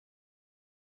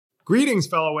Greetings,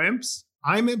 fellow imps.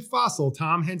 I'm Imp Fossil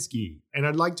Tom Henske, and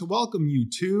I'd like to welcome you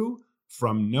to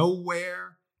From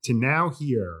Nowhere to Now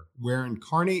Here, where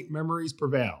incarnate memories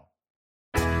prevail.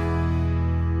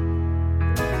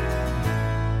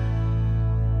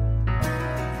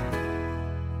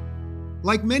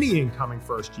 Like many incoming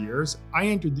first years, I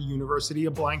entered the university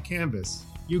a blank canvas.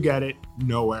 You get it,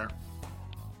 nowhere.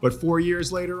 But 4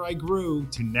 years later, I grew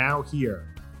to now here.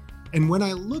 And when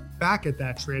I look back at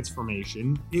that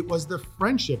transformation, it was the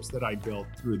friendships that I built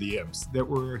through the imps that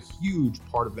were a huge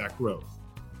part of that growth.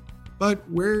 But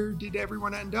where did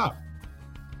everyone end up?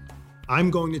 I'm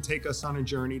going to take us on a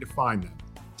journey to find them,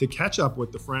 to catch up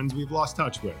with the friends we've lost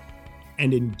touch with.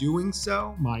 And in doing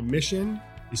so, my mission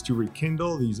is to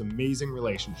rekindle these amazing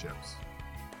relationships.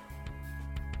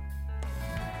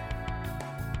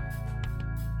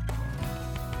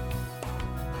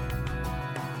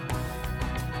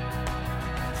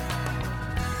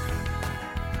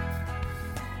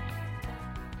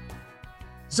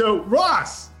 So,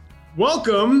 Ross,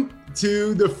 welcome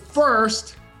to the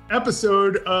first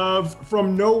episode of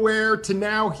From Nowhere to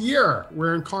Now Here,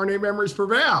 where incarnate memories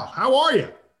prevail. How are you?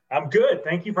 I'm good.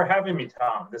 Thank you for having me,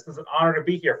 Tom. This is an honor to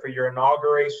be here for your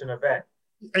inauguration event.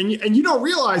 And you don't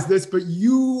realize this, but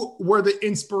you were the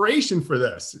inspiration for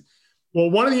this. Well,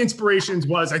 one of the inspirations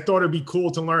was I thought it'd be cool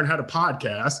to learn how to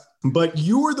podcast, but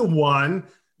you were the one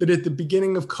that at the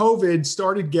beginning of COVID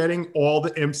started getting all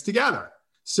the imps together.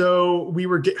 So we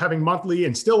were having monthly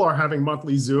and still are having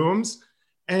monthly Zooms.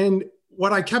 And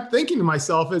what I kept thinking to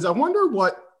myself is, I wonder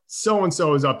what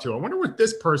so-and-so is up to. I wonder what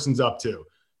this person's up to.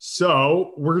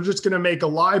 So we're just going to make a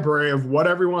library of what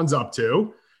everyone's up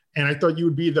to. And I thought you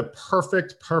would be the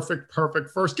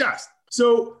perfect first guest.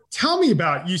 So tell me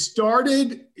about, you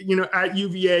started, at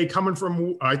UVA coming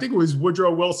from, I think it was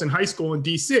Woodrow Wilson High School in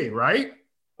DC, right?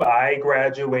 I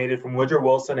graduated from Woodrow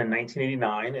Wilson in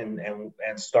 1989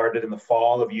 and started in the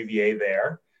fall of UVA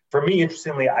there. For me,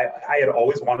 interestingly, I had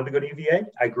always wanted to go to UVA.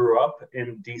 I grew up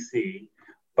in DC,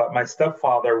 but my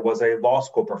stepfather was a law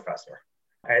school professor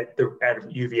at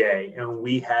UVA, and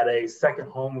we had a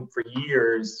second home for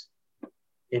years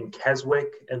in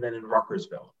Keswick and then in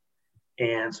Ruckersville.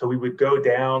 And so we would go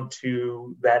down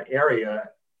to that area.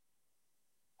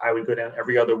 I would go down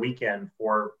every other weekend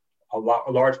for a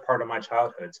large part of my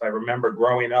childhood. So I remember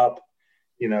growing up,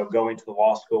 going to the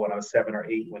law school when I was 7 or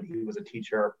 8 when he was a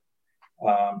teacher,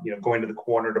 going to the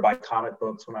corner to buy comic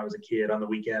books when I was a kid on the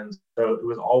weekends. So it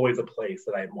was always a place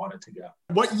that I had wanted to go.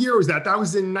 What year was that? That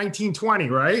was in 1920,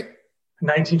 right?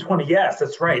 1920, yes,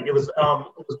 that's right. It was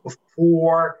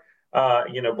before,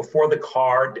 before the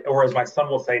card, or as my son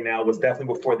will say now, was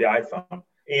definitely before the iPhone.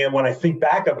 And when I think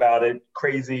back about it,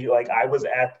 crazy, like I was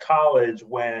at college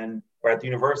or at the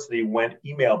university when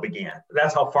email began.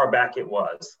 That's how far back it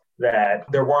was, that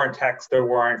there weren't texts, there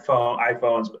weren't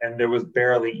iPhones, and there was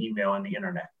barely email on the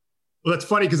internet. Well, that's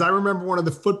funny because I remember one of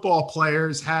the football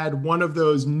players had one of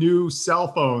those new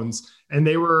cell phones, and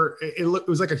it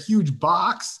was like a huge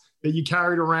box that you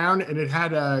carried around, and it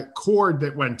had a cord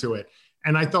that went to it.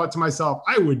 And I thought to myself,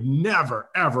 I would never,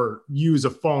 ever use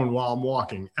a phone while I'm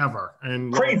walking, ever.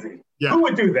 And crazy. Yeah. Who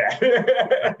would do that?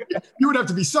 You would have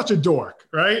to be such a dork,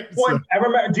 right? Well, I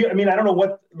remember, I don't know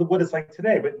what it's like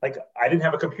today, but like I didn't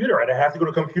have a computer. I'd have to go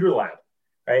to a computer lab,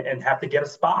 right? And have to get a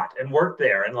spot and work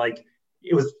there. And like,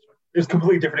 it was a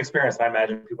completely different experience than I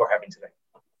imagine people are having today.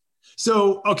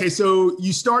 So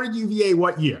you started UVA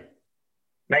what year?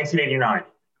 1989.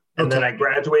 And then I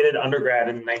graduated undergrad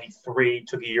in 93,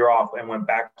 took a year off and went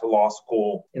back to law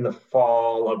school in the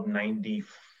fall of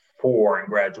 94 and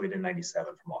graduated in 97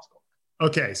 from law school.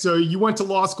 Okay, so you went to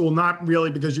law school not really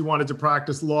because you wanted to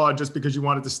practice law, just because you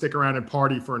wanted to stick around and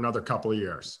party for another couple of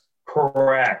years.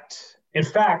 Correct. In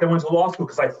fact, I went to law school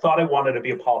because I thought I wanted to be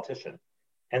a politician.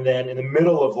 And then in the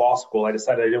middle of law school, I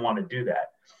decided I didn't want to do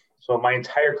that. So my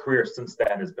entire career since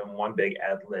then has been one big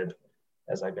ad lib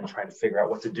as I've been trying to figure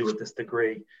out what to do with this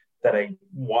degree that I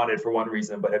wanted for one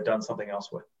reason, but have done something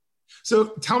else with. So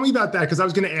tell me about that, because I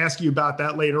was going to ask you about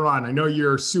that later on. I know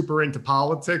you're super into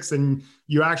politics, and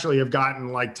you actually have gotten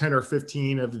like 10 or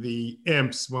 15 of the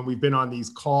imps when we've been on these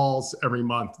calls every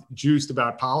month, juiced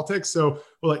about politics. So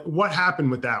like, what happened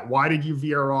with that? Why did you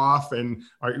veer off, and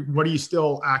what are you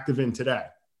still active in today?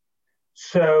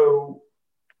 So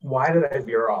why did I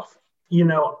veer off?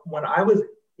 When I was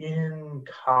in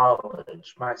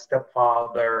college, my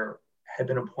stepfather had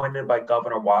been appointed by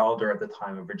Governor Wilder at the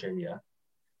time in Virginia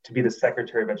to be the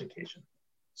Secretary of Education.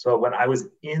 So when I was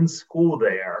in school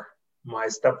there, my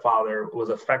stepfather was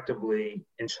effectively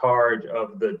in charge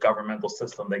of the governmental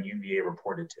system that UVA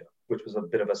reported to, which was a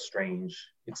bit of a strange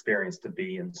experience to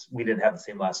be. And we didn't have the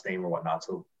same last name or whatnot.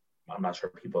 So I'm not sure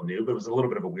people knew, but it was a little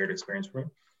bit of a weird experience for me.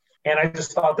 And I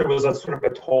just thought there was a sort of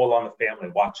a toll on the family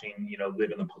watching,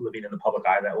 living in the public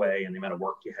eye that way, and the amount of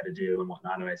work you had to do and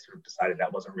whatnot. And I sort of decided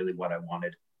that wasn't really what I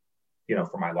wanted,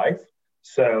 for my life.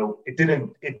 So it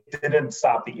didn't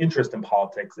stop the interest in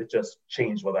politics. It just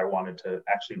changed whether I wanted to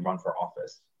actually run for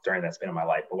office during that span of my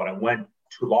life. But when I went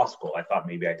to law school, I thought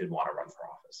maybe I did want to run for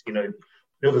office.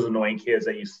 Those annoying kids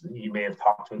that you may have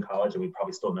talked to in college, and we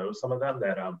probably still know some of them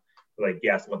that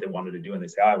yes, what they wanted to do, and they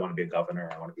say, oh, I want to be a governor,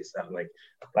 I want to be a senator.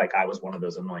 Like I was one of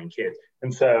those annoying kids.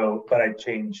 And so, but I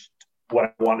changed what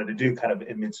I wanted to do kind of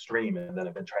in midstream, and then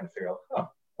I've been trying to figure out,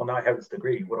 well, now I have this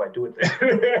degree. What do I do with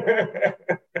it?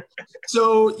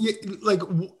 So,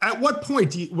 at what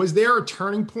point was there a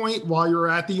turning point while you were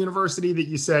at the university that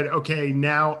you said, okay,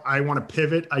 now I want to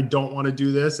pivot. I don't want to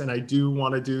do this, and I do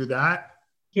want to do that?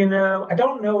 I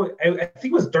don't know. I think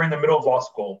it was during the middle of law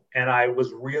school, and I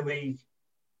was really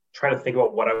trying to think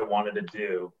about what I wanted to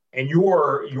do. And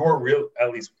you're real,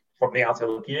 at least from the outside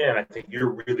looking in, I think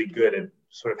you're really good at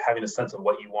sort of having a sense of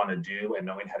what you want to do and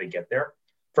knowing how to get there.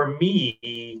 For me,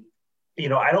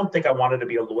 I don't think I wanted to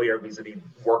be a lawyer vis-a-vis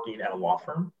working at a law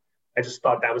firm. I just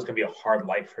thought that was going to be a hard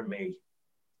life for me.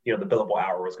 The billable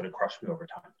hour was going to crush me over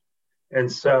time. And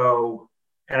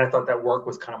I thought that work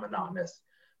was kind of monotonous.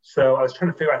 So I was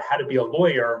trying to figure out how to be a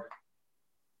lawyer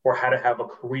or how to have a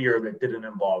career that didn't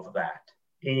involve that.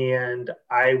 And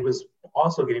I was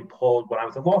also getting pulled when I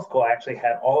was in law school. I actually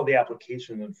had all of the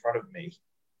applications in front of me.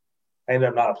 I ended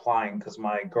up not applying because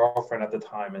my girlfriend at the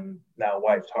time and now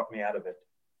wife talked me out of it.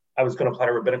 I was going to apply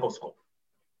to rabbinical school.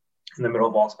 In the middle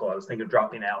of law school, I was thinking of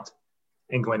dropping out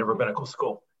and going to rabbinical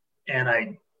school. And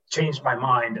I changed my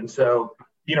mind. And so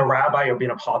being a rabbi or being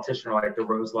a politician are like the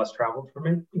roads less traveled for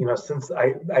me. Since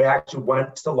I actually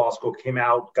went to law school, came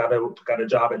out, got a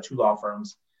job at 2 law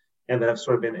firms, and then I've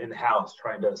sort of been in-house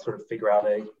trying to sort of figure out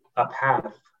a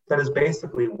path that has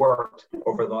basically worked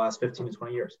over the last 15 to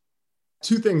 20 years.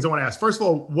 2 things I want to ask. First of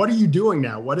all, what are you doing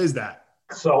now? What is that?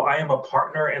 So I am a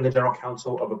partner and the general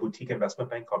counsel of a boutique investment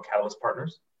bank called Catalyst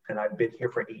Partners. And I've been here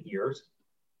for 8 years,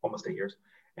 almost 8 years.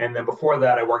 And then before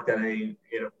that, I worked at a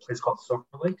place called Silver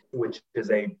Lake, which is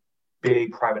a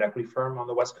big private equity firm on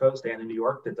the West Coast and in New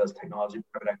York that does technology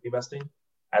private equity investing.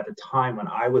 At the time when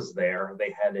I was there,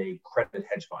 they had a credit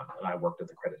hedge fund, and I worked at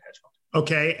the credit hedge fund.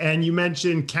 Okay. And you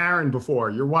mentioned Karen before,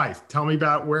 your wife. Tell me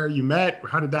about where you met.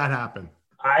 How did that happen?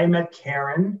 I met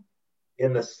Karen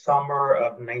in the summer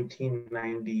of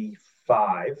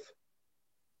 1995.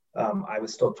 I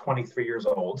was still 23 years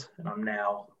old, and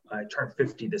I turned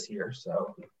 50 this year.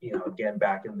 So, again,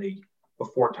 back in the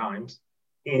before times.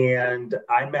 And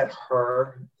I met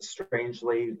her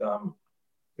strangely.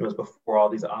 It was before all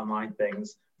these online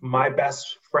things. My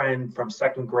best friend from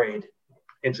 2nd grade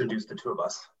introduced the 2 of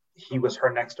us. He was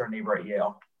her next door neighbor at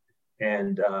Yale.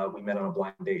 And we met on a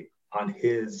blind date.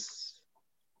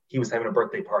 He was having a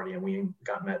birthday party, and we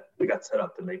got set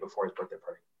up the night before his birthday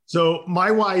party. So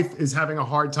my wife is having a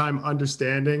hard time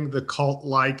understanding the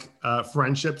cult-like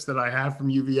friendships that I have from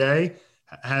UVA.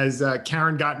 Has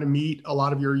Karen gotten to meet a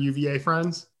lot of your UVA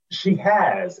friends? She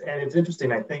has. And it's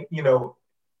interesting. I think,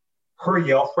 her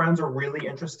Yale friends are really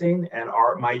interesting, and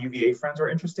my UVA friends are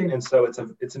interesting, and so it's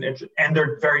an interest, and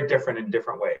they're very different in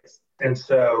different ways. And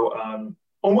so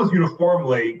almost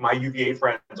uniformly, my UVA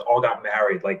friends all got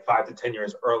married like 5 to 10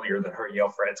 years earlier than her Yale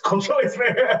friends. Awesome.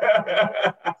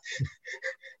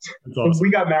 We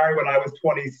got married when I was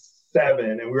 27,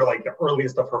 and we were like the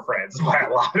earliest of her friends by a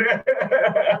lot.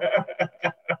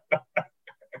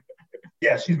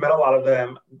 Yeah, she's met a lot of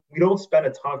them. We don't spend a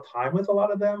ton of time with a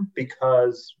lot of them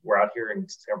because we're out here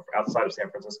outside of San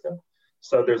Francisco.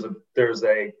 So there's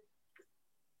a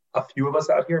few of us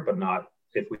out here, but not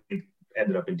if we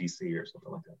ended up in DC or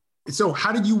something like that. So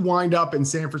how did you wind up in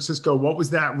San Francisco? What was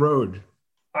that road?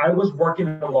 I was working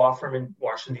at a law firm in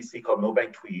Washington, DC called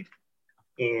Milbank Tweed.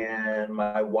 And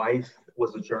my wife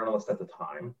was a journalist at the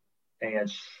time.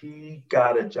 And she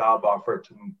got a job offer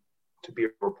to be a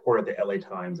reporter at the LA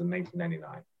Times in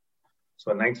 1999.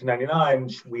 So in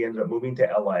 1999, we ended up moving to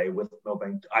LA with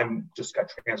Milbank. I just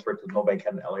got transferred to the Milbank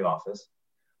had an LA office.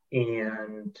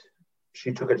 And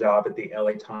she took a job at the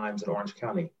LA Times in Orange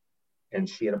County. And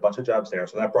she had a bunch of jobs there.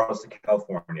 So that brought us to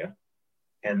California.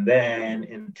 And then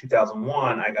in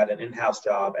 2001, I got an in-house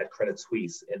job at Credit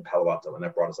Suisse in Palo Alto, and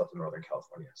that brought us up to Northern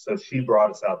California. So she brought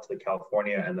us out to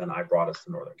California, and then I brought us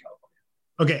to Northern California.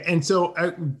 Okay, and so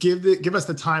give us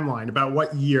the timeline about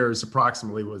what years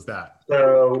approximately was that?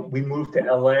 So we moved to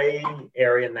LA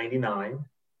area in 99,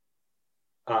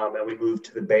 and we moved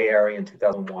to the Bay Area in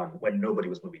 2001 when nobody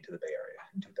was moving to the Bay Area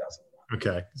in 2001.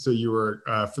 Okay, so you were,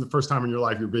 for the first time in your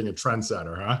life, you were being a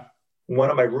trendsetter, huh? one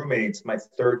of my roommates, my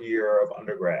third year of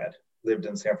undergrad, lived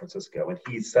in San Francisco, and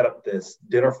he set up this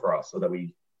dinner for us so that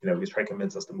we, he was trying to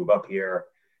convince us to move up here.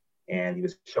 And he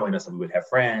was showing us that we would have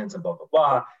friends and blah, blah,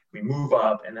 blah. We move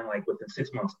up, and then like within 6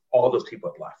 months, all those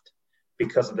people had left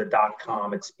because of the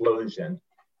dot-com explosion.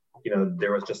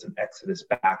 There was just an exodus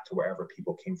back to wherever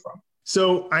people came from.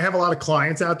 So I have a lot of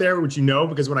clients out there, which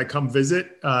because when I come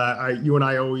visit, you and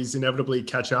I always inevitably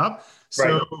catch up.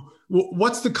 So right.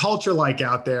 What's the culture like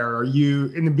out there? Are you,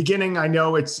 in the beginning, I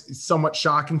know it's somewhat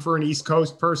shocking for an East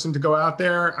Coast person to go out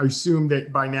there. I assume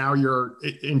that by now you're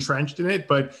entrenched in it,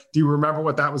 but do you remember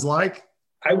what that was like?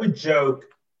 I would joke,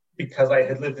 because I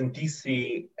had lived in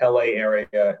DC, LA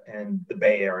area, and the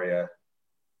Bay Area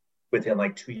within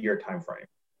like 2-year time frame.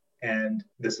 And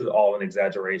this is all an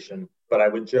exaggeration, but I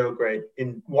would joke, right?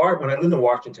 When I lived in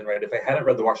Washington, right, if I hadn't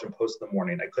read the Washington Post in the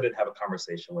morning, I couldn't have a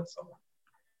conversation with someone.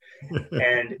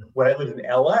 And when I lived in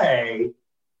LA,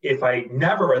 if I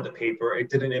never read the paper, it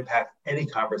didn't impact any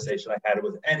conversation I had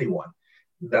with anyone.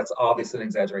 That's obviously an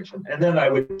exaggeration. And then I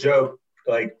would joke,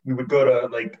 like, we would go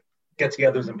to like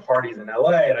get-togethers and parties in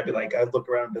LA, and I'd look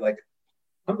around and be like,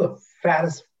 I'm the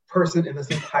fattest person in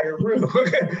this entire room.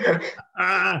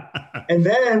 And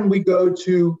then we go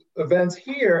to events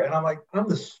here, and I'm like, I'm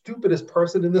the stupidest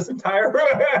person in this entire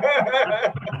room.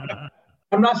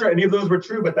 I'm not sure any of those were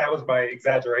true, but that was my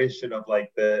exaggeration of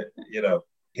like the,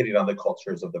 hitting on the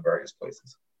cultures of the various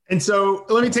places. And so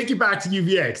let me take you back to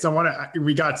UVA, because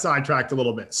we got sidetracked a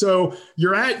little bit. So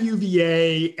you're at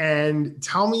UVA, and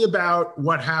tell me about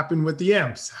what happened with the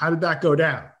Imps. How did that go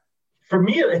down? For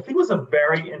me, I think it was a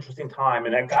very interesting time,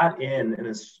 and I got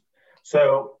in,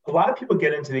 so a lot of people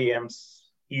get into the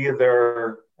Imps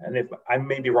either, and if I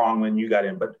may be wrong when you got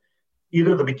in, but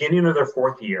either the beginning of their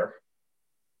 4th year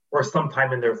or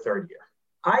sometime in their 3rd year.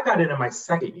 I got in my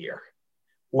 2nd year,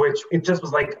 which it just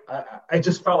was like, I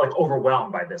just felt like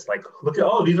overwhelmed by this. Like, look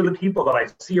at, these are the people that I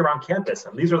see around campus,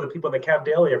 and these are the people that Cav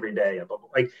Daily every day.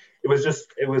 Like, it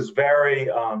was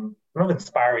very, I don't know if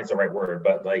inspiring is the right word,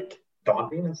 but like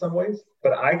daunting in some ways.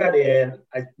 But I got in,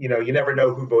 you never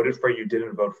know who voted for you,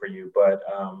 didn't vote for you, but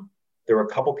there were a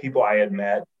couple people I had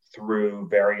met through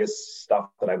various stuff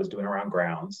that I was doing around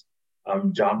grounds.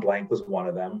 John Blank was one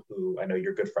of them, who I know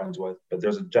you're good friends with, but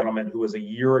there's a gentleman who was a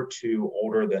year or two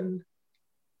older than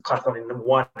class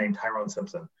one named Tyrone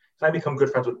Simpson. So I become good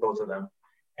friends with both of them.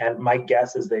 And my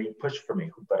guess is they pushed for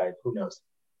me, but who knows?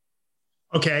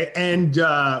 Okay. And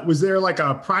was there like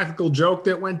a practical joke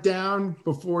that went down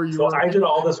before you? So I did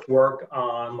all this work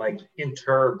on like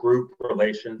inter-group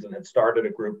relations, and had started a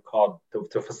group called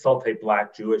to facilitate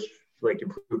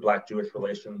improve Black-Jewish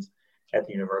relations at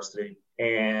the university.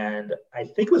 And I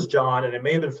think it was John, and it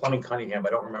may have been Fleming Cunningham. I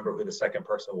don't remember who the second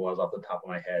person was off the top of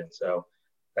my head. So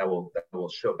that will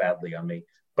show badly on me.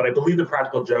 But I believe the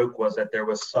practical joke was that there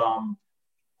was some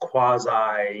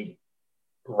quasi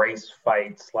race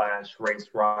fight / race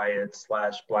riot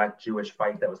 / Black Jewish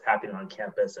fight that was happening on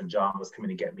campus, and John was coming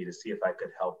to get me to see if I could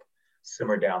help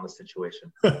simmer down the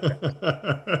situation.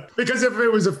 Because if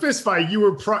it was a fist fight, you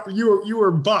were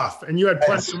buff and you had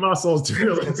plenty of muscles to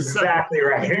really. That's exactly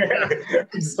right.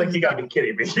 It's like, you gotta be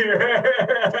kidding me.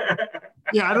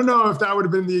 Yeah, I don't know if that would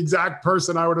have been the exact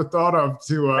person I would have thought of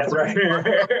to. That's right.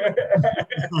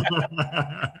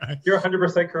 You're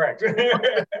 100% correct.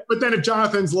 But then if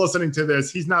Jonathan's listening to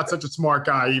this, he's not such a smart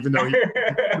guy, even though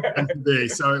he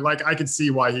so like I could see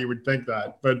why he would think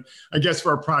that. But I guess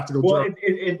for a practical joke,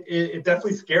 it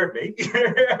definitely scared me.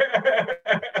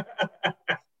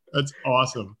 That's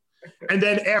awesome. And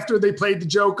then after they played the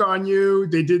joke on you,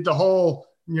 they did the whole,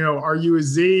 are you a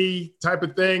Z type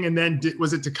of thing? And then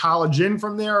was it to college in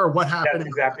from there, or what happened? That's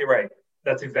exactly right.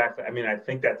 That's exactly. I mean, I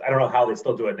think I don't know how they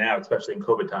still do it now, especially in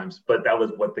COVID times, but that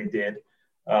was what they did.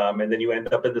 And then you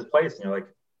end up in this place and you're like,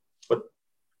 but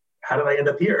how did I end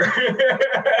up here?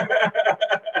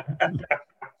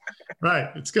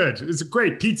 Right. It's good. It's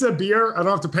great. Pizza, beer. I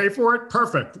don't have to pay for it.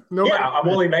 Perfect. I'm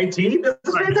only 19. This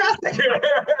is fantastic.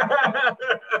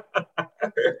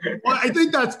 Well, I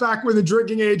think that's back when the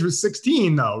drinking age was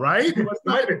 16, though, right?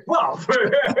 Might be 12.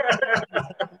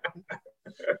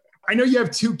 I know you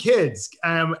have 2 kids.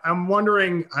 I'm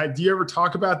wondering, do you ever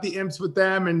talk about the Imps with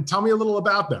them? And tell me a little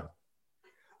about them.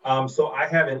 So I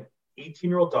have an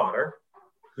 18-year-old daughter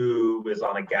who is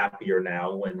on a gap year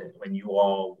now. When you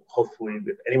all, hopefully,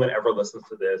 if anyone ever listens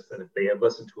to this, and if they have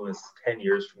listened to us 10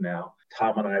 years from now,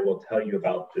 Tom and I will tell you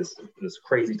about this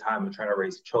crazy time of trying to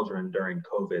raise children during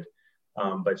COVID.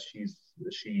 But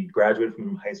she graduated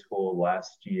from high school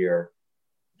last year,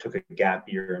 took a gap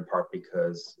year in part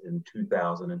because in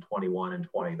 2021 and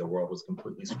 20, the world was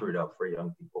completely screwed up for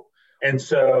young people. And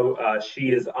so she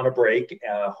is on a break.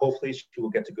 Hopefully she will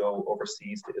get to go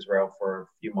overseas to Israel for a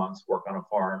few months, work on a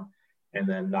farm, and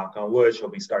then knock on wood, she'll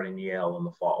be starting Yale in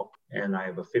the fall. And I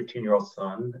have a 15-year-old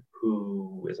son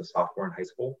who is a sophomore in high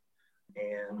school.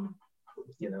 And,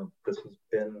 this has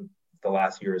been, the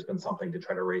last year has been something to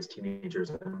try to raise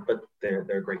teenagers, but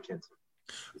they're great kids.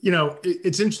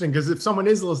 It's interesting because if someone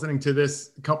is listening to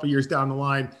this a couple of years down the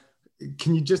line,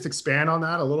 can you just expand on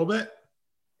that a little bit?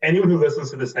 Anyone who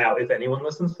listens to this now, if anyone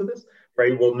listens to this,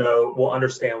 right, will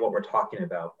understand what we're talking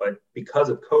about. But because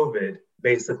of COVID,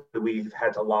 basically we've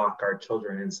had to lock our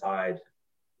children inside,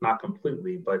 not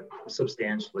completely, but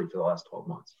substantially for the last 12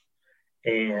 months.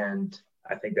 And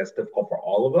I think that's difficult for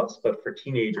all of us, but for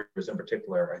teenagers in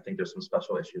particular, I think there's some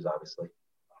special issues, obviously,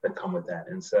 that come with that.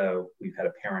 And so we've had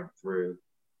to parent through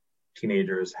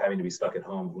teenagers having to be stuck at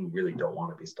home who really don't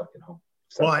want to be stuck at home.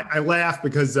 So, well, I laugh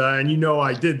because, and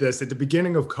I did this at the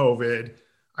beginning of COVID.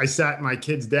 I sat my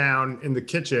kids down in the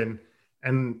kitchen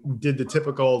and did the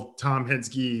typical Tom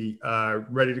Hinsky,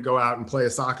 ready to go out and play a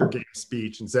soccer game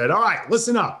speech and said, all right,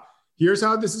 listen up. Here's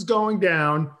how this is going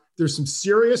down. There's some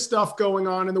serious stuff going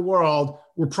on in the world.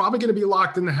 We're probably going to be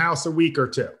locked in the house a week or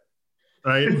two,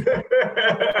 right?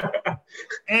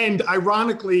 And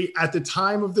ironically, at the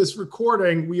time of this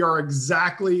recording, we are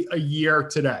exactly a year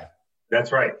today.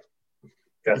 That's right.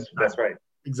 That's right.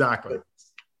 Exactly.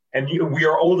 And we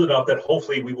are old enough that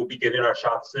hopefully we will be getting our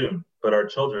shots soon, but our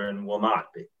children will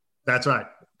not be. That's right.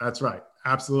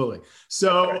 Absolutely.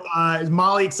 So is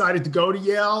Molly excited to go to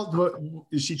Yale?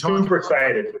 Is she talking? Super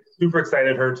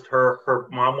excited. Her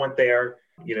mom went there.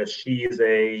 She is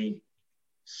a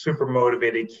super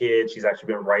motivated kid. She's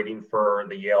actually been writing for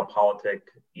the Yale Politic,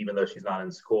 even though she's not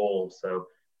in school. So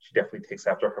she definitely takes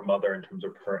after her mother in terms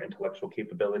of her intellectual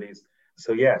capabilities.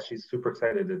 So yeah, she's super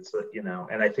excited. It's,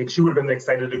 and I think she would have been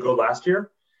excited to go last year.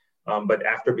 But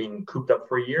after being cooped up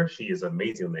for a year, she is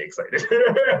amazingly excited.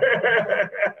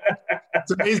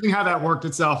 It's amazing how that worked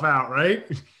itself out, right?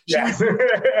 Yeah.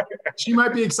 She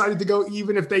might be excited to go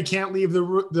even if they can't leave the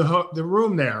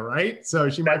room there, right? So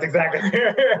she might. That's exactly.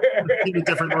 In a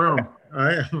different room.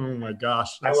 Right? Oh my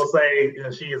gosh. I will say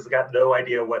she has got no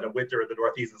idea what a winter in the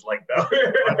Northeast is like, though.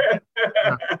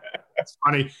 Yeah. It's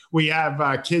funny. We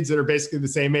have kids that are basically the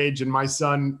same age, and my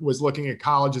son was looking at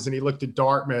colleges, and he looked at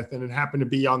Dartmouth, and it happened to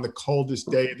be on the coldest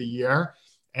day of the year.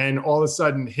 And all of a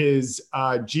sudden, his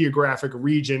geographic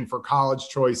region for college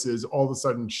choices all of a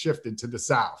sudden shifted to the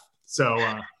south. So,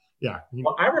 yeah.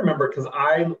 Well, I remember because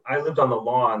I lived on the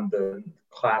lawn the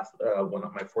class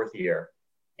my fourth year,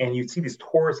 and you'd see these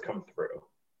tours come through,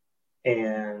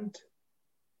 and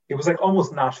it was like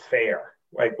almost not fair,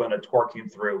 like when a tour came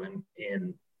through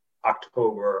in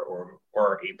October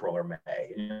or April or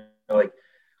May. And you're like,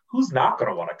 who's not going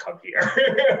to want to come here?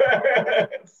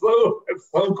 It's so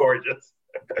gorgeous.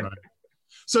 Right.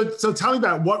 So tell me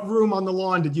about what room on the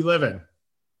lawn did you live in?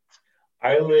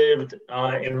 I lived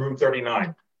in room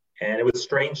 39, and it was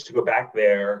strange to go back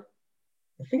there.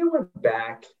 I think I've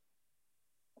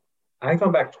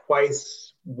gone back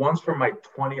twice, once for my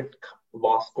 20th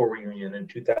law school reunion in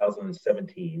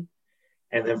 2017,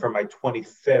 and then for my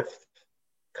 25th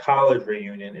college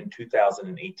reunion in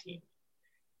 2018.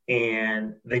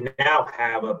 And they now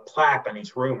have a plaque on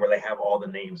each room where they have all the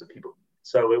names of people.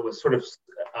 So it was sort of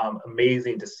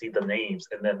amazing to see the names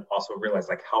and then also realize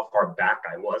like how far back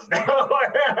I was now.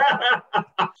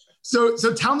 So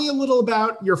tell me a little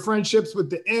about your friendships with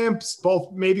the Imps,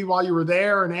 both maybe while you were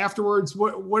there and afterwards.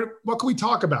 What can we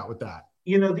talk about with that?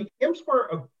 The Imps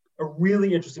were a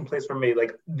really interesting place for me.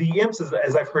 Like the Imps,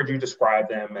 as I've heard you describe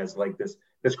them, as like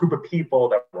this group of people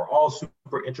that were all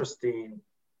super interesting,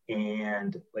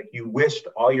 and like you wished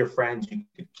all your friends you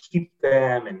could keep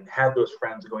them and have those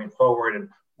friends going forward. And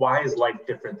why is life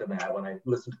different than that? When I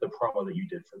listened to the promo that you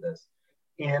did for this,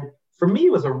 and for me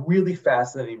it was a really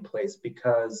fascinating place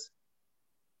because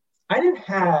I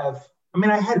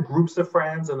had groups of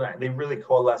friends, and they really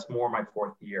coalesced more my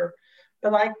fourth year.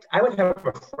 But I would have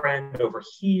a friend over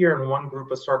here in one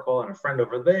group of circle and a friend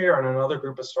over there in another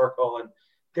group of circle. And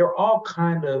they're all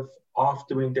kind of off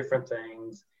doing different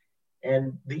things.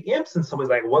 And the Imps in some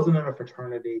ways, I wasn't in a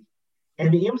fraternity.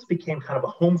 And the Imps became kind of a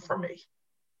home for me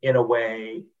in a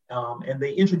way. And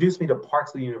they introduced me to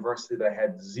parts of the university that I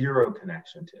had zero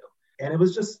connection to. And it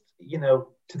was just,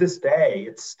 to this day,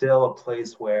 it's still a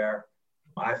place where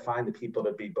I find the people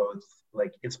to be both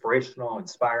like inspirational,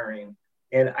 inspiring.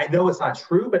 And I know it's not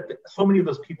true, but so many of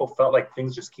those people felt like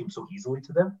things just came so easily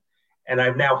to them. And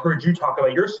I've now heard you talk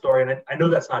about your story, and I know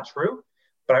that's not true,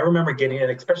 But I remember getting in,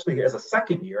 especially as a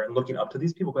second year, and looking up to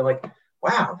these people, being like,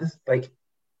 wow, this like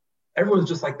everyone's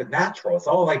just like the natural. It's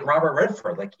all like Robert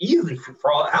Redford, like easy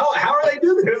for all. How are they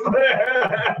doing this?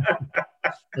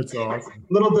 That's awesome.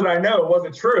 Little did I know it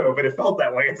wasn't true, but it felt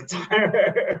that way at the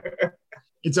time.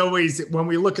 It's always when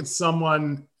we look at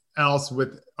someone else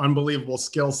with unbelievable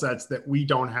skill sets that we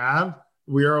don't have,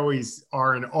 we always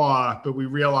are in awe, but we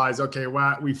realize, okay,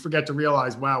 wow, we forget to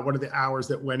realize, wow, what are the hours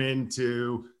that went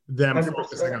into them 100%.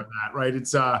 focusing on that, right?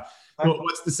 It's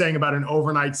what's the saying about an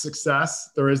overnight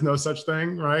success? There is no such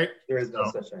thing, right? There is no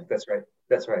such thing. That's right.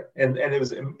 That's right. And it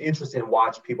was interesting to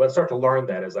watch people. I started to learn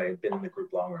that as I had been in the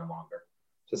group longer and longer,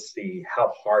 to see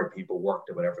how hard people worked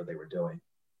at whatever they were doing.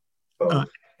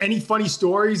 Any funny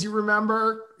stories you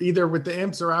remember, either with the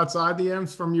imps or outside the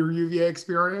imps from your UVA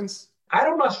experience?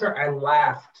 I'm not sure I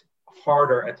laughed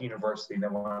harder at the university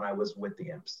than when I was with the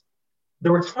imps.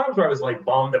 There were times where I was like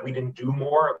bummed that we didn't do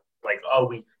more. Like, oh,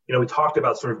 we talked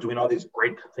about sort of doing all these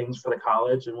great things for the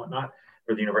college and whatnot,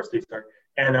 or the university, sorry.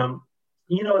 And,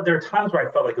 there are times where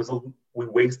I felt like we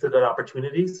wasted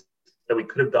opportunities that we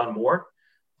could have done more.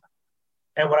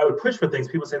 And when I would push for things,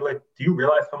 people say, like, do you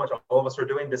realize how much all of us are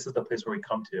doing? This is the place where we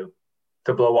come to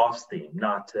blow off steam,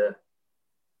 not to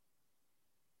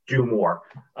do more.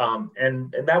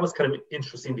 And that was kind of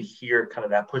interesting to hear, kind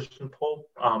of that push and pull.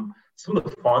 Some of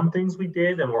the fun things we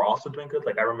did, and we're also doing good.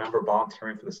 Like I remember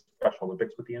volunteering for the Special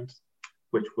Olympics with the imps,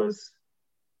 which was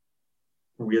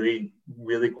really,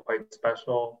 really quite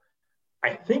special.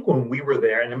 I think when we were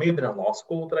there, and it may have been in law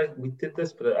school that we did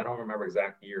this, but I don't remember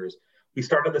exact years. We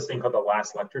started this thing called the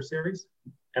Last Lecture Series,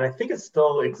 and I think it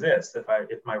still exists, if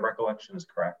my recollection is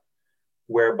correct,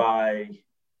 whereby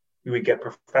we would get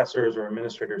professors or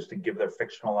administrators to give their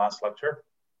fictional last lecture,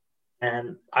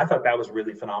 and I thought that was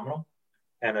really phenomenal,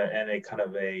 and a kind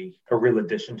of a real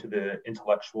addition to the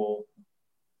intellectual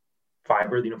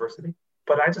fiber of the university.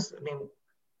 But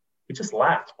we just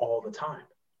laughed all the time.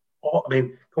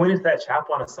 Going into that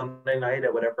chapel on a Sunday night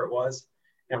at whatever it was,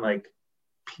 and like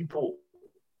people.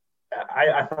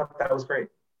 I thought that was great.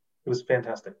 It was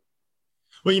fantastic.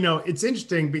 Well, it's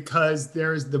interesting because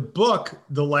there's the book,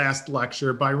 The Last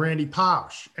Lecture by Randy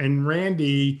Pausch. And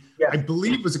Randy, yes, I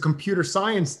believe, was a computer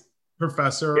science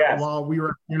professor, yes, while we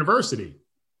were at university.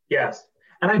 Yes.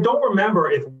 And I don't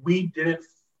remember if we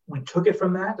took it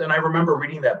from that. And I remember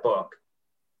reading that book,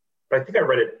 but I think I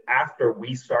read it after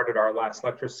we started our Last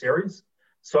Lecture series.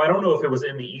 So I don't know if it was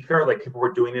in the ether, like people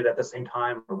were doing it at the same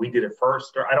time, or we did it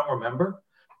first, or I don't remember.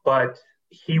 But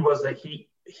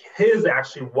his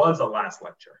actually was a last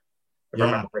lecture, if I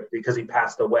remember, because he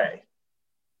passed away.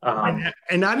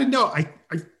 And I didn't know.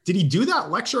 Did he do that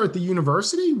lecture at the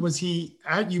university? Was he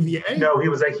at UVA? No, he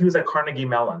was at Carnegie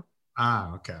Mellon.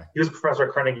 Ah, okay. He was a professor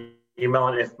at Carnegie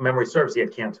Mellon. If memory serves, he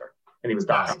had cancer and he was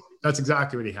dying. That's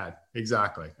exactly what he had.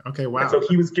 Exactly. Okay, wow. And so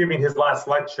he was giving his last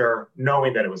lecture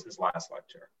knowing that it was his last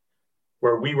lecture,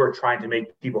 where we were trying to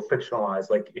make people fictionalize.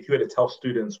 Like if you had to tell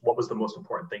students what was the most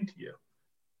important thing to you,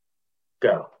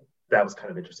 go. That was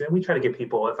kind of interesting. And we try to get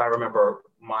people, if I remember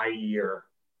my year,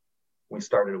 we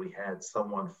started, we had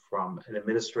someone from an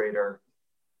administrator,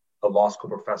 a law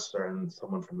school professor, and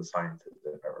someone from the sciences,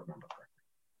 if I remember correctly.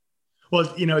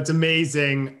 Well, it's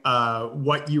amazing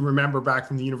what you remember back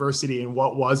from the university and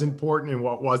what was important and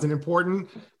what wasn't important.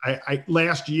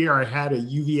 Last year, I had a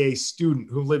UVA student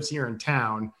who lives here in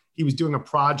town. He was doing a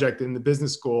project in the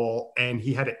business school and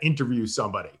he had to interview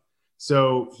somebody.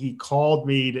 So he called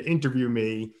me to interview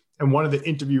me. And one of the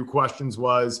interview questions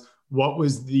was, what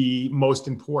was the most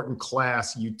important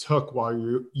class you took while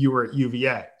you were at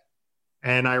UVA?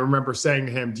 And I remember saying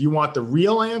to him, do you want the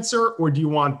real answer or do you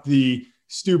want the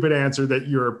stupid answer that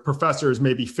your professor is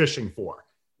maybe fishing for?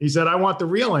 He said, I want the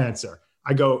real answer.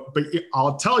 I go, but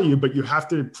I'll tell you, but you have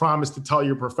to promise to tell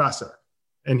your professor.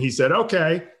 And he said,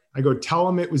 okay. I go, tell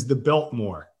him it was the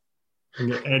Biltmore.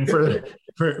 And for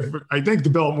I think the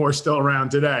Biltmore's still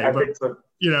around today. I think so.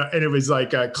 And it was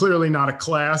like clearly not a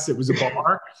class, it was a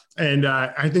bar. And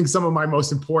I think some of my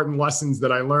most important lessons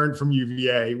that I learned from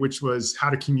UVA, which was how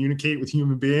to communicate with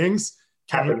human beings,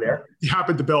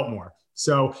 happened to Biltmore.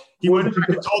 So he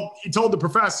told the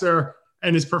professor,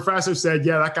 and his professor said,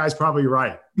 yeah, that guy's probably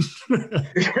right.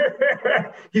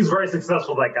 He's very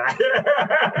successful, that guy.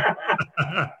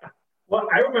 Well,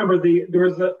 I remember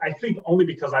I think only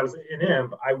because I was in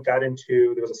him, there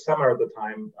was a seminar at the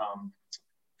time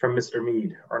from Mr.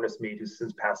 Mead, Ernest Mead, who's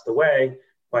since passed away.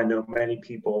 I know many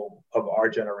people of our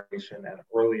generation and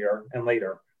earlier and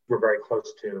later were very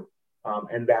close to.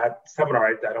 And that seminar,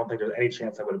 I don't think there's any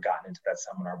chance I would have gotten into that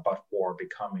seminar but for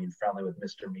becoming friendly with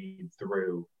Mr. Mead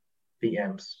through the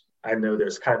imps I know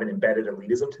there's kind of an embedded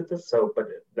elitism to this. So, but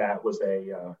that was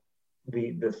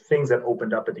the things that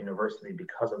opened up at the university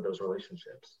because of those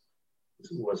relationships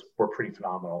were pretty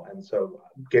phenomenal. And so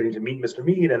getting to meet Mr.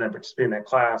 Mead and then participating in that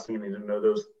class, and getting to know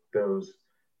those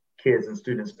kids and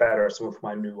students better, some of whom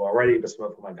I knew already, but some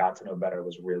of whom I got to know better,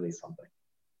 was really something.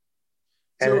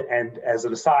 And as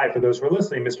an aside, for those who are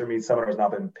listening, Mr. Mead's seminar has now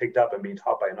been picked up and being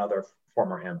taught by another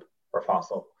former imp or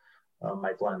fossil,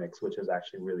 Mike Lennox, which is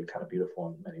actually really kind of beautiful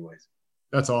in many ways.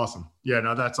 That's awesome. Yeah,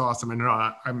 no, that's awesome. And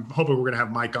I'm hoping we're going to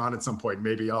have Mike on at some point.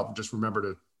 Maybe I'll just remember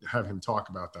to have him talk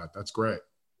about that. That's great.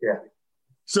 Yeah.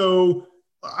 So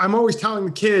I'm always telling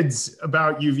the kids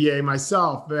about UVA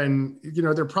myself. And, there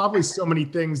are probably so many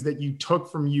things that you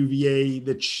took from UVA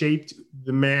that shaped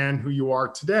the man who you are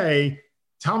today.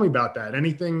 Tell me about that.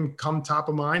 Anything come top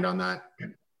of mind on that?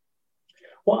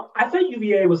 Well, I thought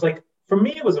UVA was for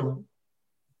me, it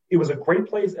was a great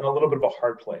place and a little bit of a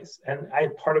hard place. And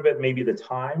part of it may be the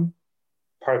time,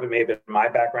 part of it may have been my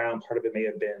background, part of it may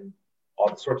have been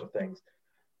all sorts of things.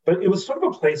 But it was sort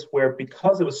of a place where,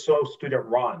 because it was so student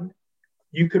run,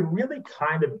 you could really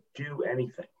kind of do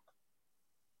anything.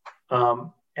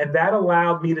 And that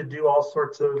allowed me to do all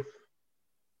sorts of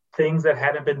things that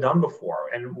hadn't been done before.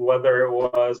 And whether it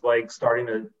was like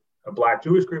starting a Black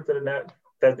Jewish group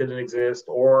that didn't exist,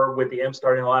 or with the imp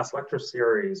starting the last lecture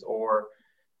series, or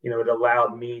it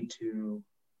allowed me to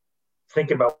think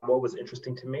about what was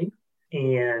interesting to me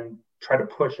and try to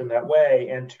push in that way.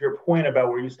 And to your point about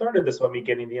where you started this about me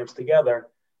getting the imps together,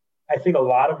 I think a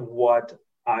lot of what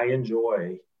I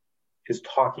enjoy is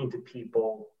talking to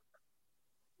people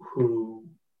who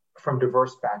from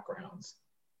diverse backgrounds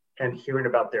and hearing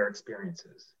about their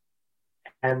experiences.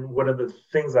 And one of the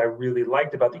things I really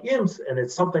liked about the imps, and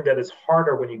it's something that is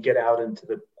harder when you get out into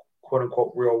the quote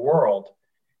unquote real world,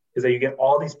 is that you get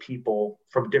all these people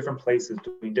from different places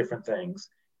doing different things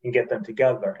and get them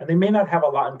together. And they may not have a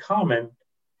lot in common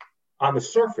on the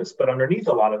surface, but underneath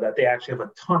a lot of that, they actually have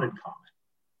a ton in common.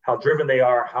 How driven they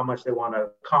are, how much they want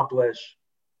to accomplish,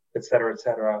 et cetera, et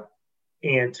cetera.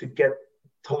 And to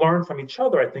learn from each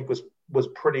other, I think was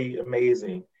pretty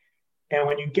amazing. And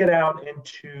when you get out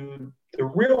into the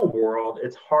real world,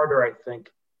 it's harder, I think.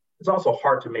 It's also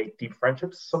hard to make deep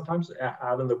friendships sometimes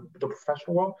out in the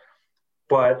professional world.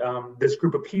 But this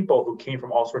group of people who came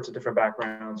from all sorts of different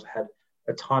backgrounds, had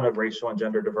a ton of racial and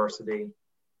gender diversity,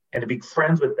 and to be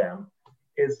friends with them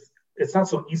it's not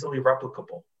so easily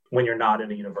replicable when you're not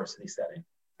in a university setting,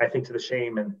 I think, to the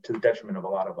shame and to the detriment of a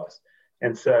lot of us.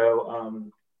 And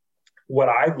so what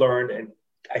I learned, and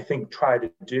I think tried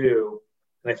to do,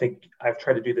 and I think I've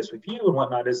tried to do this with you and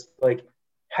whatnot, is like,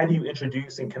 how do you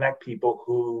introduce and connect people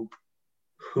who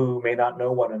may not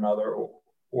know one another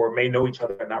or may know each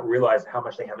other and not realize how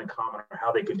much they have in common, or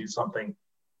how they could do something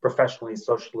professionally,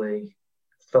 socially,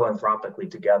 philanthropically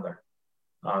together,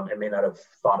 and may not have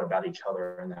thought about each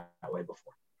other in that way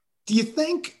before. Do you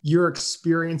think your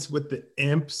experience with the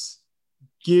imps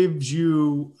gives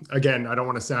you, again, I don't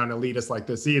want to sound elitist like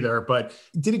this either, but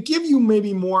did it give you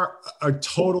maybe more a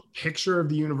total picture of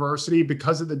the university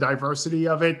because of the diversity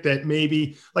of it? That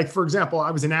maybe, like, for example, I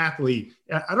was an athlete.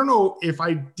 I don't know if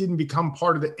I didn't become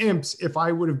part of the imps, if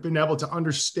I would have been able to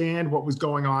understand what was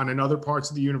going on in other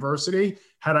parts of the university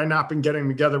had I not been getting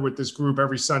together with this group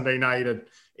every Sunday night at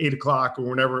 8:00 or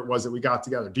whenever it was that we got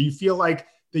together. Do you feel like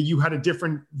that you had a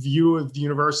different view of the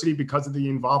university because of the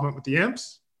involvement with the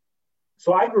imps?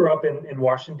 So I grew up in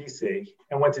Washington, D.C.,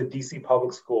 and went to D.C.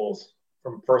 public schools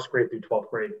from first grade through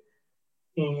 12th grade.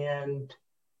 And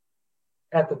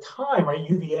at the time, our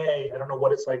UVA, I don't know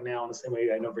what it's like now in the same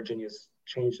way I know Virginia's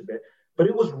changed a bit, but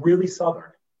it was really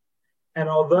Southern. And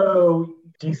although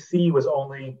D.C. was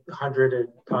only 100 to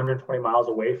 120 miles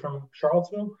away from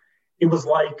Charlottesville, it was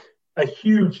like a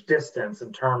huge distance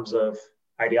in terms of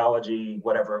ideology,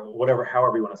 whatever,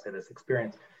 however you want to say this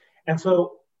experience. And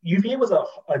so UVA was a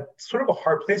sort of a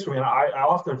hard place for me. And I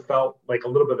often felt like a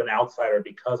little bit of an outsider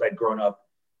because I'd grown up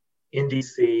in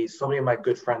DC. So many of my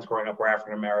good friends growing up were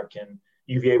African-American.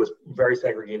 UVA was very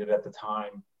segregated at the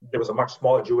time. There was a much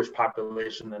smaller Jewish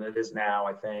population than it is now,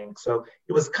 I think. So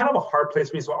it was kind of a hard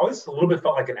place for me. So I always a little bit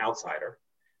felt like an outsider.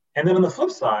 And then on the flip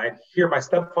side, here, my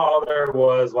stepfather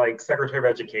was like Secretary of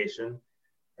Education,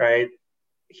 right?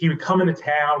 He would come into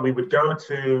town. We would go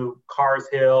to Cars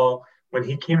Hill. When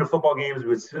he came to football games, we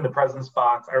would sit in the president's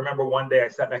box. I remember one day I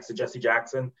sat next to Jesse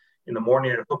Jackson in the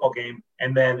morning at a football game.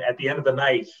 And then at the end of the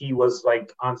night, he was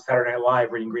like on Saturday Night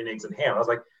Live reading Green Eggs and Ham. I was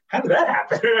like, how did that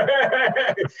happen?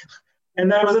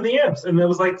 And then I was in the imps. And it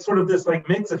was like sort of this like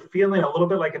mix of feeling a little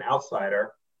bit like an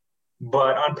outsider,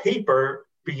 but on paper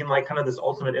being like kind of this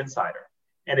ultimate insider.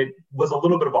 And it was a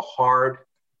little bit of a hard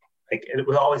like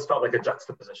it always felt like a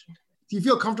juxtaposition. Do you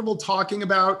feel comfortable talking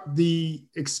about the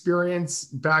experience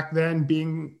back then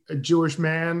being a Jewish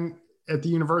man at the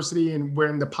university, and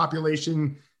when the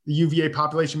UVA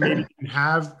population maybe didn't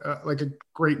have like a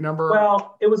great number?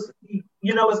 Well, it was,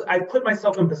 I put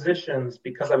myself in positions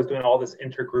because I was doing all this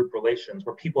intergroup relations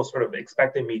where people sort of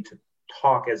expected me to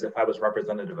talk as if I was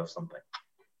representative of something.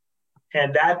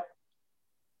 And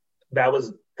that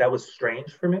was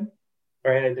strange for me,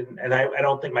 right? I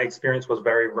don't think my experience was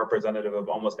very representative of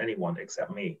almost anyone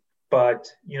except me. But,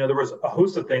 there was a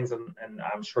host of things, and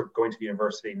I'm sure going to the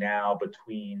university now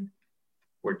between,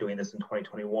 we're doing this in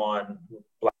 2021,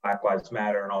 Black Lives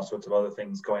Matter and all sorts of other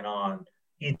things going on.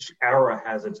 Each era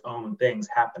has its own things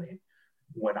happening.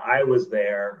 When I was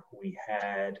there, we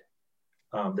had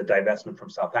the divestment from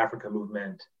South Africa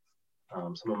movement.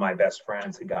 Some of my best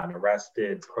friends had gotten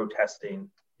arrested protesting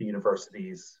the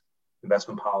university's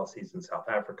investment policies in South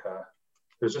Africa.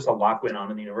 There's just a lot going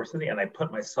on in the university, and I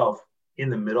put myself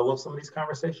in the middle of some of these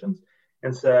conversations.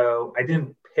 And so I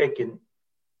didn't pick an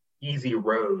easy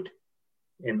road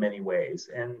in many ways.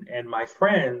 And my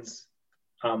friends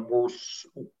were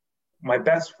my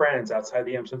best friends outside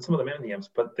the Imps, and some of them in the Imps,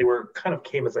 but they were kind of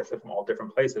came, as I said, from all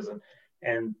different places.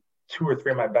 And 2 or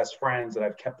 3 of my best friends that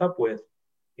I've kept up with,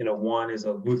 one is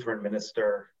a Lutheran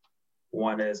minister,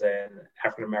 one is an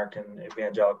African-American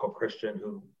evangelical Christian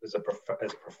who is a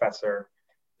professor.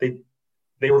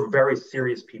 They were very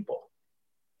serious people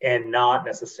and not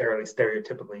necessarily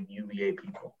stereotypically UVA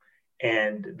people.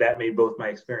 And that made both my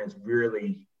experience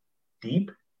really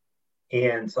deep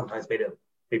and sometimes made it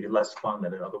maybe less fun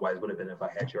than it otherwise would have been if I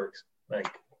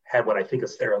had what I think a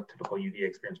stereotypical UVA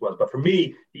experience was. But for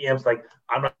me, the Imps,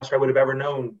 I'm not sure I would have ever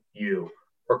known you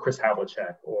or Chris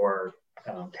Havlicek or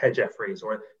Ted Jeffries,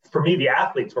 or for me, the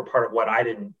athletes were part of what I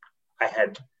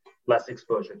had less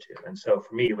exposure to. And so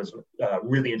for me, it was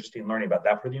really interesting learning about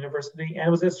that for the university. And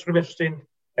it was sort of interesting,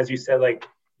 as you said,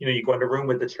 you go into a room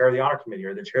with the chair of the honor committee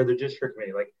or the chair of the district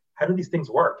committee, how do these things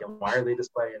work and why are they this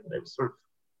way? And it was sort of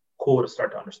cool to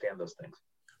start to understand those things.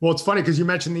 Well, it's funny because you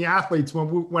mentioned the athletes.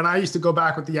 When I used to go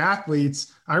back with the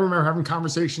athletes, I remember having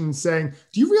conversations saying,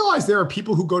 do you realize there are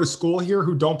people who go to school here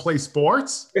who don't play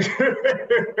sports?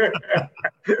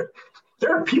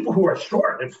 There are people who are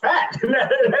short and fat. You're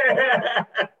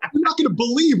not going to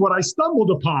believe what I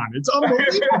stumbled upon. It's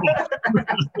unbelievable.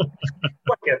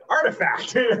 Like an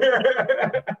artifact.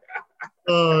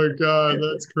 Oh, God,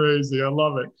 that's crazy. I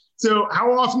love it. So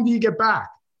how often do you get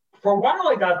back? For a while,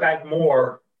 I got back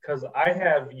more because I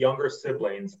have younger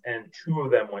siblings and 2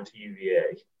 of them went to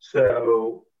UVA.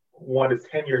 So one is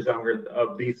 10 years younger.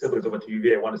 Of these siblings that went to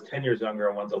UVA, one is 10 years younger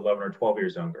and one's 11 or 12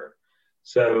 years younger.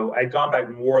 So I'd gone back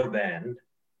more then.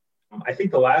 I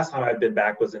think the last time I'd been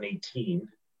back was in 2018,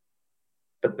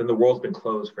 but then the world's been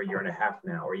closed for a year and a half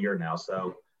now, or a year now.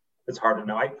 So it's hard to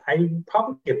know. I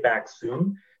probably get back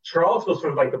soon. Charlottesville's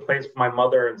sort of like the place for my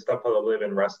mother and stuff that live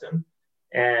in Reston.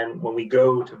 And when we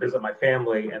go to visit my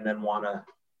family and then want to,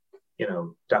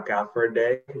 duck out for a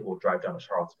day, we'll drive down to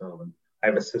Charlottesville. And I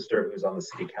have a sister who's on the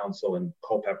city council in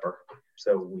Culpeper.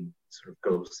 So we sort of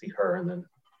go see her and then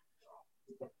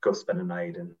go spend a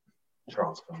night in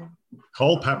Charlottesville.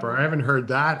 Culpeper, I haven't heard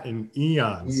that in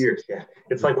eons. Years, yeah.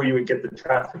 It's like where you would get the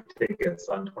traffic tickets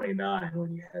on 29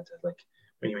 when you had to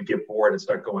when you would get bored and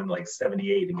start going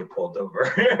 78 and get pulled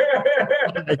over.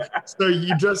 So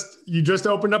you just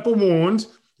opened up a wound.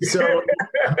 So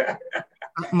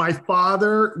my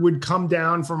father would come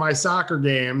down for my soccer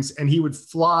games and he would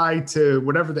fly to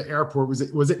whatever the airport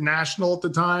was. Was it National at the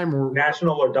time, or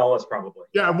National or Dulles probably?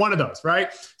 Yeah, one of those,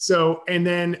 right? So, and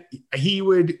then he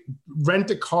would rent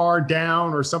a car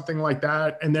down or something like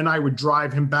that, and then I would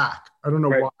drive him back. I don't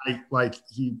know why,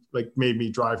 he made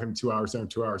me drive him 2 hours there and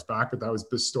 2 hours back, but that was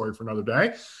the story for another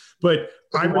day. But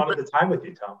I wanted the time with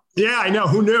you, Tom. Yeah, I know.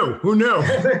 Who knew? You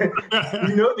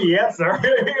know the answer.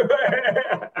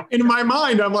 In my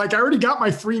mind, I'm like, I already got my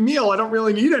free meal. I don't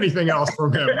really need anything else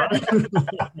from him. Right?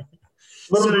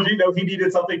 Little did you know he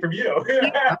needed something from you.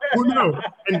 Yeah, who knew?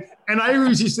 And I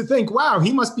always used to think, wow,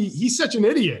 he's such an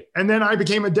idiot. And then I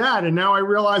became a dad, and now I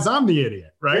realize I'm the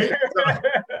idiot, right?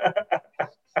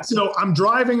 So I'm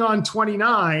driving on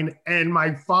 29, and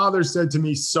my father said to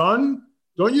me, son,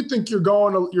 don't you think you're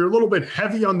a little bit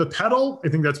heavy on the pedal? I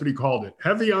think that's what he called it.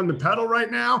 Heavy on the pedal right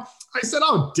now. I said,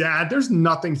 oh, Dad, there's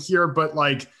nothing here but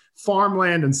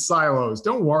farmland and silos.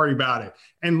 Don't worry about it.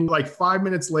 And 5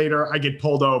 minutes later, I get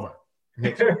pulled over.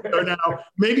 So now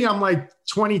maybe I'm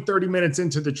 20, 30 minutes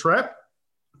into the trip.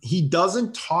 He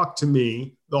doesn't talk to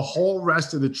me the whole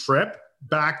rest of the trip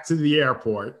back to the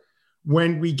airport.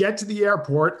 When we get to the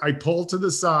airport, I pull to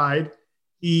the side.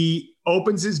 He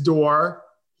opens his door.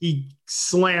 He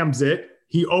slams it.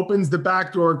 He opens the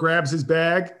back door, grabs his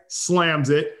bag, slams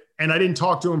it. And I didn't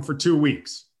talk to him for 2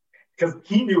 weeks. Because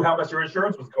he knew how much your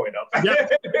insurance was going up. Yeah.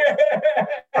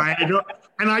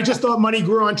 And I just thought money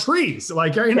grew on trees.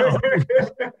 Like, you know.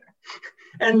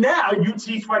 And now you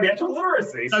teach financial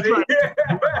literacy. That's right.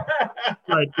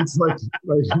 Right. It's like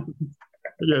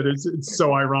yeah, it's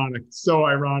so ironic. So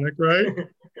ironic, right?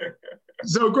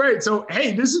 So great. So,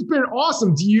 hey, this has been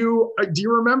awesome. Do you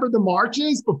remember the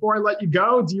marches before I let you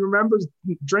go? Do you remember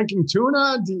drinking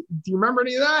tuna? Do you remember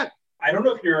any of that? I don't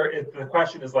know if the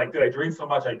question is like, did I drink so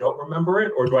much I don't remember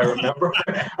it, or do I remember?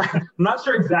 I'm not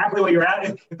sure exactly what you're at.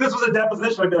 If this was a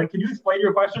deposition, I'd be like, can you explain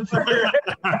your question, sir?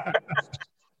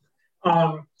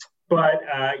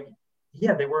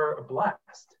 Yeah, they were a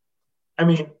blast. I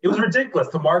mean, it was ridiculous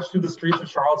to march through the streets of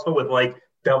Charlottesville with like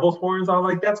devil's horns. I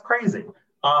was like, that's crazy.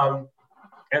 And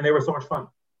they were so much fun.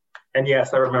 And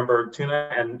yes, I remember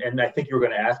tuna. And I think you were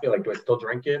going to ask me, like, do I still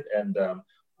drink it? And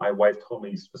my wife told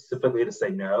me specifically to say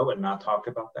no and not talk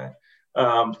about that,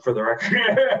 for the record.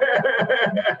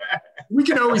 We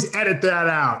can always edit that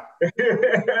out.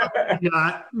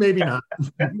 Maybe not.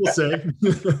 We'll see.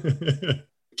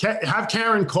 Have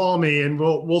Karen call me and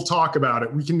we'll talk about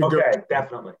it. We can negotiate. Okay,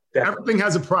 definitely. Everything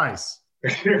has a price.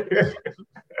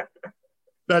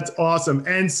 That's awesome.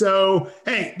 And so,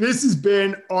 hey, this has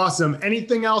been awesome.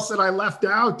 Anything else that I left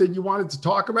out that you wanted to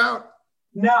talk about?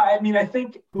 No, I mean, I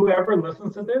think whoever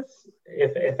listens to this,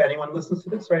 if anyone listens to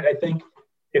this, right, I think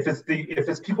if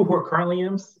it's people who are currently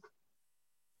IMs,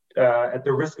 at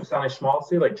the risk of sounding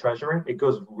schmaltzy, like treasure it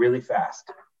goes really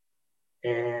fast.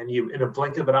 And you, in a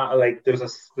blink of an eye, like there's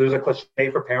a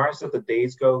cliche for parents that the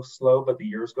days go slow, but the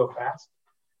years go fast.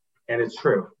 And it's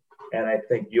true. And I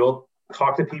think you'll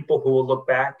talk to people who will look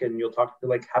back and you'll talk to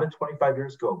like, how did 25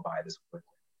 years go by this quickly?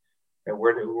 And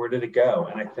where did it go?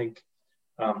 And I think,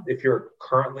 if you're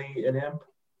currently an imp,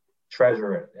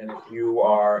 treasure it. And if you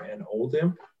are an old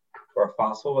imp or a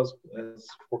fossil, as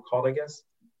we're called, I guess,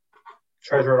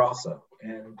 treasure it also.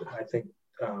 And I think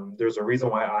there's a reason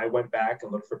why I went back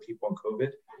and looked for people in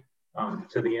COVID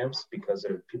to the imps, because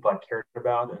there are people I cared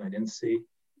about and I didn't see.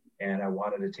 And I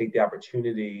wanted to take the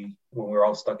opportunity when we were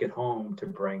all stuck at home to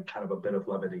bring kind of a bit of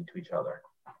levity to each other.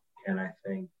 And I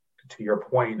think, to your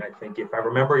point, I think if I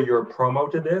remember your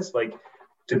promo to this, like,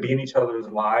 to be in each other's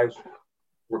lives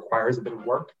requires a bit of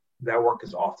work. That work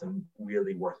is often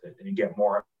really worth it, and you get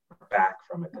more back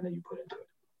from it than you put into it.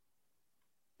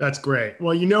 That's great.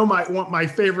 Well, you know, my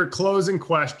favorite closing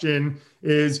question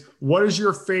is, what is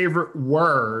your favorite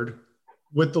word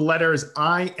with the letters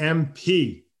IMP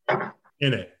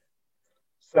in it?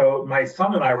 So my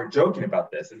son and I were joking about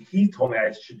this, and he told me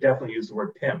I should definitely use the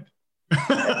word pimp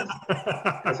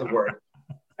as a word.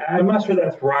 I'm not sure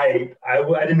that's right. I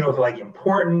didn't know if like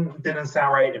important didn't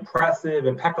sound right, impressive,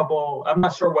 impeccable. I'm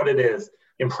not sure what it is.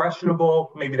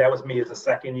 Impressionable, maybe that was me as a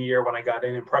second year when I got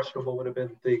in. Impressionable would have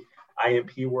been the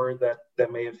IMP word that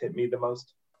may have hit me the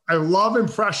most. I love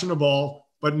impressionable,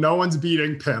 but no one's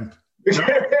beating pimp.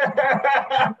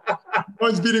 No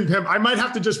one's beating pimp. I might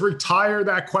have to just retire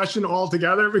that question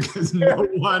altogether because no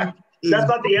one. That's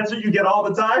not the answer you get all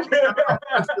the time.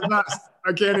 That's the best.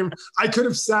 I can't even. I could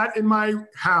have sat in my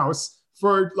house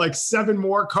for like 7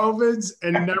 more COVIDs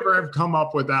and never have come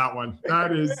up with that one.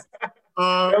 That is.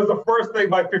 That was the first thing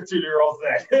my 15-year-old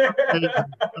said.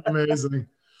 Amazing.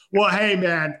 Well, hey,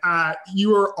 man, you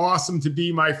were awesome to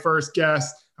be my first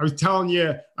guest. I was telling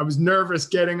you, I was nervous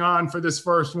getting on for this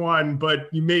first one, but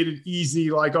you made it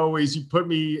easy. Like always, you put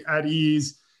me at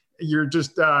ease. You're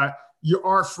just,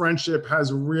 our friendship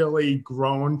has really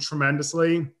grown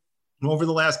tremendously over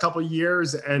the last couple of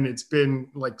years. And it's been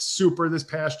like super this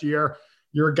past year.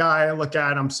 You're a guy I look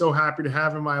at, I'm so happy to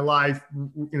have in my life.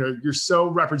 You know, you're so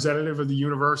representative of the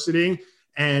university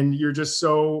and you're just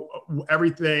so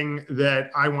everything that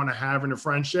I want to have in a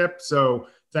friendship. So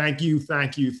thank you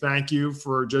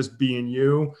for just being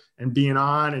you and being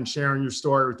on and sharing your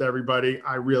story with everybody.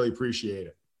 I really appreciate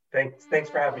it. Thanks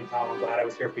for having me, Tom. I'm glad I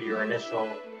was here for your initial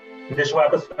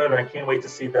episode, and I can't wait to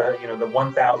see the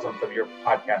 1000th of your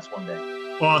podcast one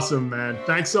day. Awesome, man.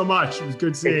 Thanks so much. It was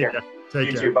good seeing you. Take care.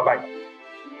 You too. Bye-bye.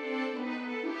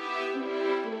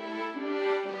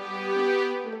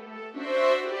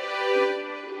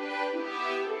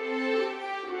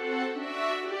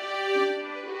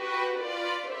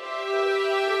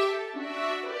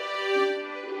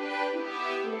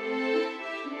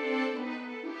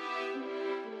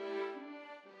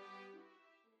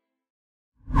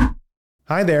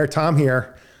 Hi there, Tom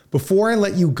here. Before I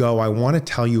let you go, I want to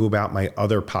tell you about my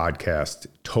other podcast,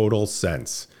 Total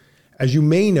Sense. As you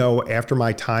may know, after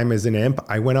my time as an imp,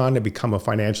 I went on to become a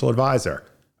financial advisor.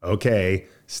 Okay,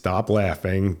 stop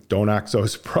laughing. Don't act so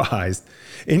surprised.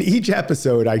 In each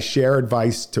episode, I share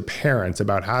advice to parents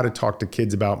about how to talk to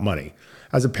kids about money.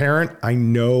 As a parent, I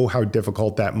know how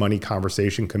difficult that money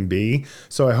conversation can be,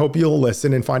 so I hope you'll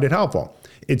listen and find it helpful.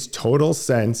 It's Total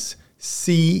Sense,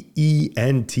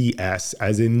 CENTS,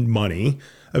 as in money,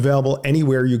 available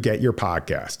anywhere you get your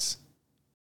podcasts.